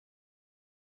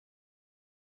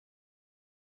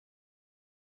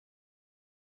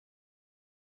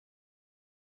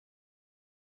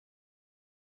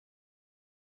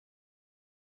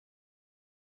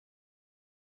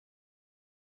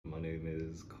name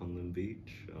is Conlon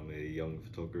Beach. I'm a young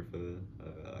photographer.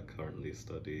 I currently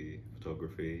study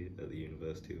photography at the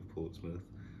University of Portsmouth,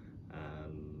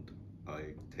 and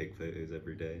I take photos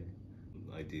every day.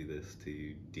 I do this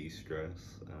to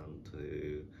de-stress and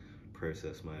to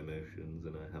process my emotions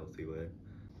in a healthy way.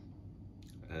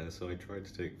 So I try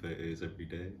to take photos every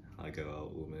day. I go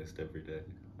out almost every day.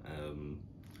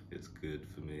 It's good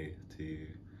for me to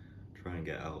try and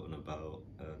get out and about,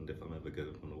 and if I'm ever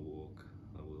going on a walk,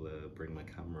 I will bring my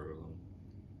camera along.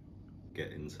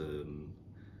 Get into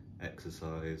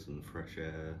exercise and fresh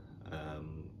air,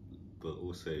 but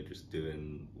also just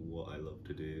doing what I love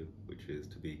to do, which is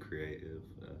to be creative,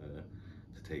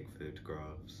 to take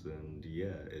photographs, and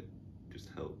yeah, it just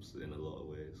helps in a lot of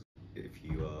ways. If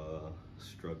you are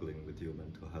struggling with your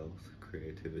mental health,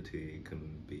 creativity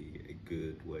can be a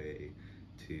good way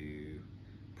to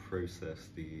process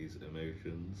these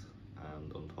emotions,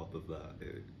 and on top of that,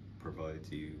 it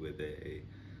provides you with a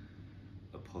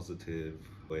positive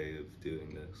way of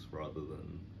doing this rather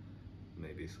than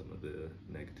maybe some of the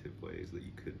negative ways that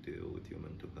you could deal with your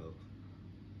mental health.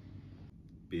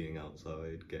 Being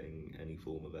outside, getting any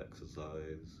form of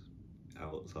exercise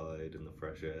outside in the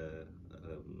fresh air,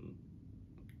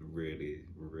 really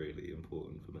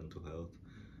important for mental health.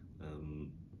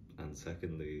 And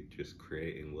secondly, just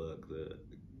creating work that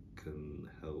can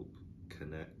help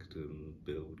connect and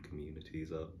build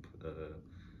communities up.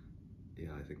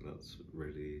 Yeah, I think that's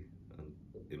really an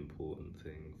important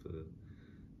thing for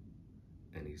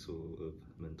any sort of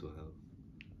mental health.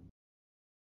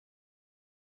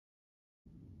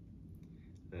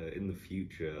 In the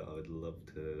future, I would love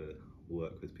to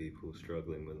work with people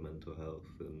struggling with mental health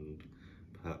and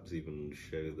perhaps even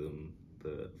show them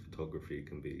that photography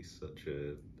can be such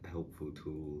a helpful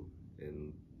tool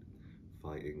in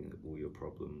fighting all your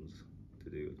problems to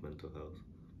do with mental health.